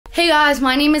Hey guys,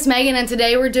 my name is Megan and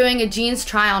today we're doing a jeans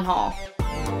try-on haul.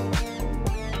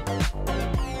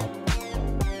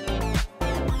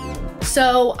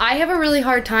 So I have a really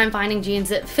hard time finding jeans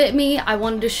that fit me. I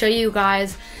wanted to show you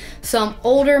guys some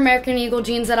older American Eagle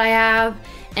jeans that I have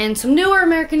and some newer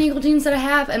American Eagle jeans that I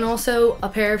have, and also a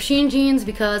pair of Shein jeans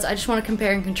because I just want to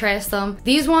compare and contrast them.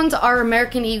 These ones are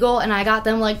American Eagle and I got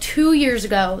them like 2 years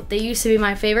ago. They used to be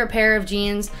my favorite pair of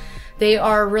jeans. They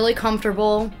are really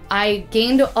comfortable. I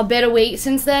gained a bit of weight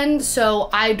since then,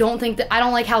 so I don't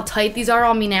like how tight these are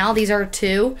on me now. These are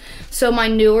 2. So my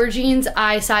newer jeans,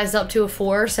 I sized up to a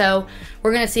 4, so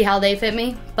we're gonna see how they fit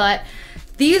me. But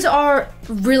these are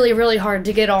really, really hard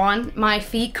to get on. My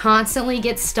feet constantly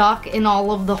get stuck in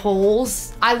all of the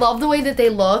holes. I love the way that they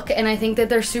look, and I think that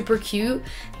they're super cute.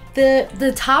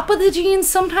 The top of the jeans,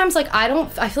 sometimes like I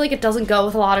feel like it doesn't go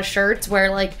with a lot of shirts, where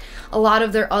like a lot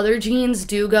of their other jeans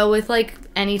do go with like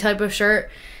any type of shirt.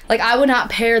 Like I would not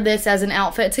pair this as an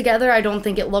outfit together. I don't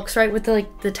think it looks right with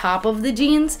the top of the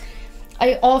jeans.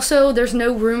 There's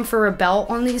no room for a belt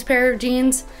on these pair of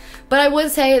jeans, but I would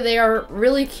say they are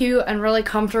really cute and really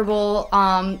comfortable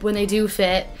when they do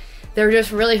fit. They're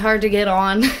just really hard to get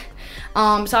on.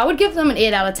 So I would give them an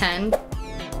 8 out of 10.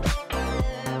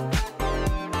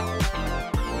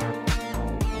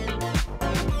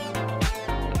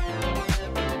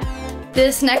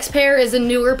 This next pair is a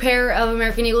newer pair of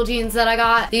American Eagle jeans that I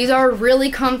got. These are really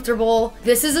comfortable.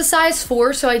 This is a size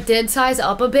 4, so I did size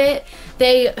up a bit.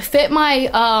 They fit my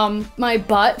my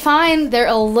butt fine. They're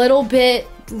a little bit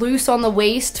loose on the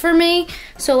waist for me,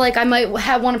 so like I might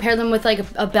want to pair them with like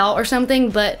a belt or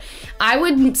something, but I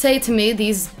would say to me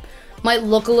these might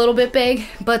look a little bit big,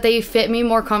 but they fit me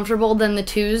more comfortable than the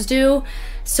 2s do.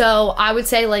 So I would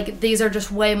say like these are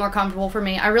just way more comfortable for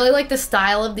me. I really like the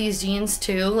style of these jeans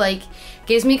too. Like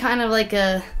gives me kind of like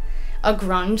a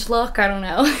grunge look, I don't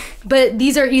know. But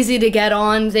these are easy to get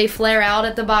on. They flare out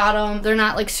at the bottom. They're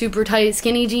not like super tight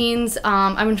skinny jeans.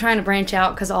 I've been trying to branch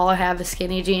out because all I have is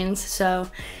skinny jeans. So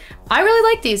I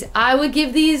really like these. I would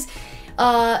give these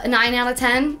a 9 out of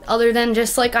 10, other than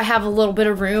just like I have a little bit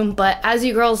of room. But as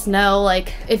you girls know,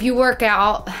 like if you work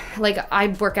out, like I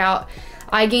work out,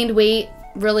 I gained weight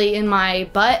really in my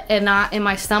butt and not in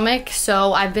my stomach,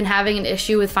 so I've been having an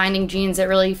issue with finding jeans that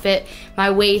really fit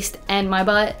my waist and my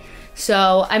butt.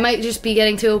 So I might just be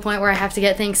getting to a point where I have to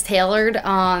get things tailored,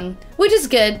 which is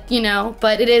good, you know,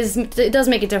 but it does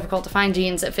make it difficult to find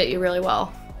jeans that fit you really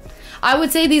well. I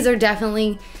would say these are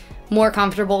definitely more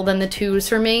comfortable than the 2s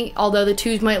for me. Although the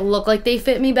 2s might look like they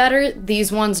fit me better,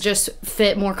 these ones just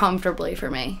fit more comfortably for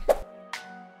me.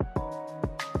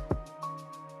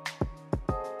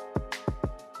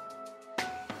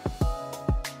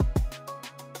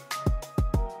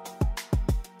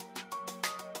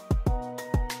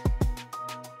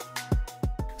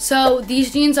 So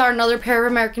these jeans are another pair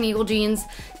of American Eagle jeans.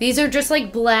 These are just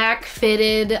like black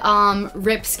fitted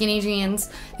ripped skinny jeans.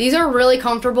 These are really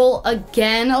comfortable.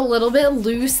 Again, a little bit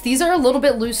loose. These are a little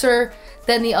bit looser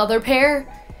than the other pair,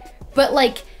 but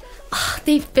like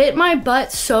they fit my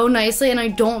butt so nicely and I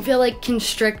don't feel like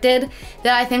constricted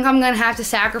that I think I'm gonna have to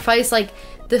sacrifice like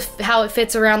how it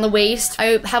fits around the waist.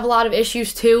 I have a lot of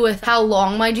issues too with how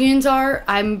long my jeans are.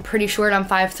 I'm pretty short, I'm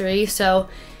 5'3", so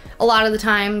a lot of the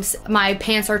times my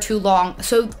pants are too long.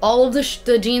 So all of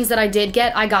the jeans that I did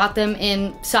get, I got them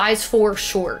in size 4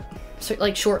 short, so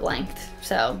like short length.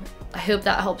 So I hope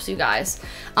that helps you guys.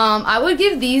 I would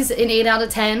give these an 8 out of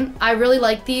 10. I really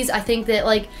like these. I think that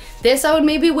like this I would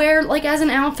maybe wear like as an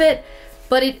outfit,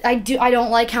 but I don't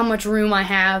like how much room I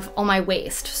have on my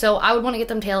waist. So I would want to get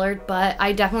them tailored, but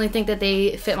I definitely think that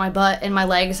they fit my butt and my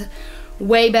legs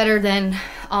way better than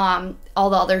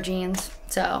all the other jeans.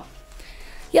 So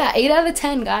yeah, 8 out of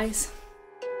 10, guys.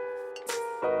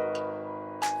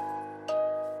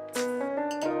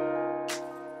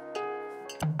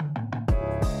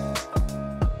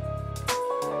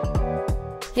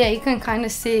 Yeah, you can kind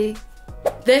of see.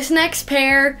 This next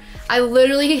pair, I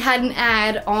literally had an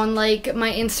ad on like my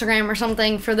Instagram or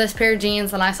something for this pair of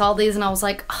jeans, and I saw these and I was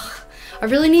like, ugh, I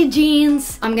really need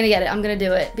jeans. I'm gonna get it, I'm gonna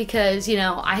do it, because you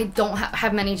know, I don't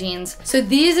have many jeans. So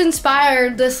these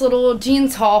inspired this little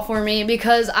jeans haul for me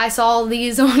because I saw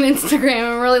these on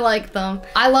Instagram and really liked them.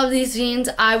 I love these jeans.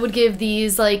 I would give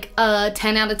these like a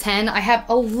 10 out of 10. I have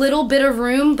a little bit of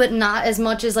room, but not as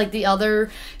much as like the other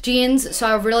jeans, so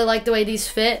I really like the way these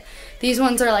fit. These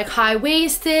ones are like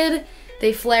high-waisted.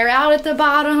 They flare out at the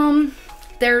bottom.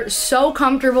 They're so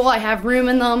comfortable. I have room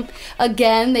in them.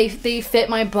 Again, they fit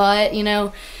my butt, you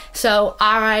know. So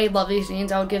I love these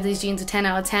jeans. I would give these jeans a 10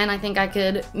 out of 10. I think I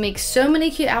could make so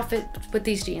many cute outfits with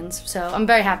these jeans. So I'm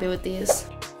very happy with these.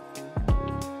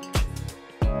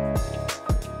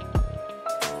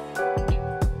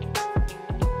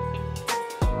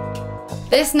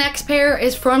 This next pair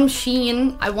is from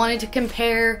Shein. I wanted to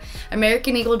compare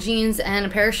American Eagle jeans and a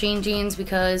pair of Shein jeans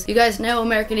because you guys know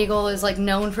American Eagle is like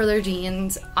known for their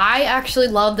jeans. I actually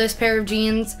love this pair of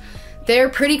jeans. They're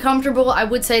pretty comfortable. I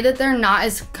would say that they're not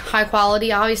as high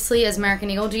quality, obviously, as American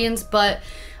Eagle jeans, but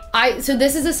so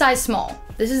this is a size small.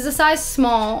 This is a size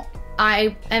small.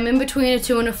 I am in between a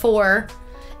 2 and a 4.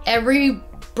 Every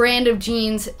brand of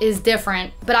jeans is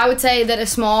different, but I would say that a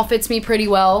small fits me pretty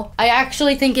well. I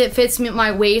actually think it fits me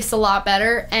my waist a lot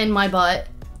better and my butt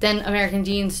than American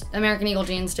Eagle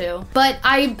jeans do. But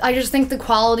I just think the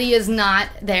quality is not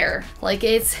there. Like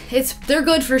they're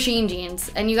good for Shein jeans,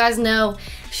 and you guys know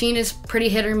Shein is pretty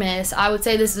hit or miss. I would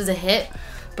say this is a hit,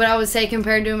 but I would say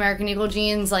compared to American Eagle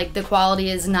jeans, like the quality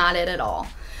is not it at all.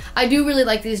 I do really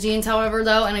like these jeans, however,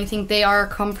 though, and I think they are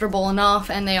comfortable enough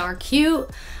and they are cute.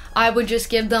 I would just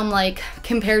give them, like,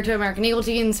 compared to American Eagle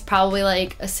jeans, probably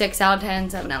like a 6 out of 10,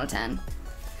 7 out of 10.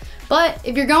 But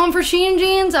if you're going for Shein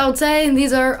jeans, I would say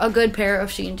these are a good pair of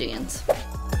Shein jeans.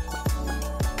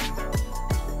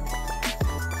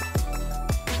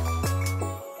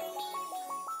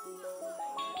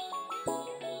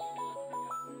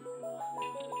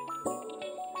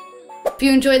 If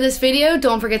you enjoyed this video,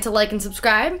 don't forget to like and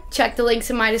subscribe. Check the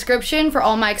links in my description for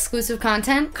all my exclusive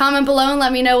content. Comment below and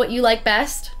let me know what you like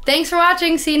best. Thanks for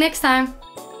watching. See you next time.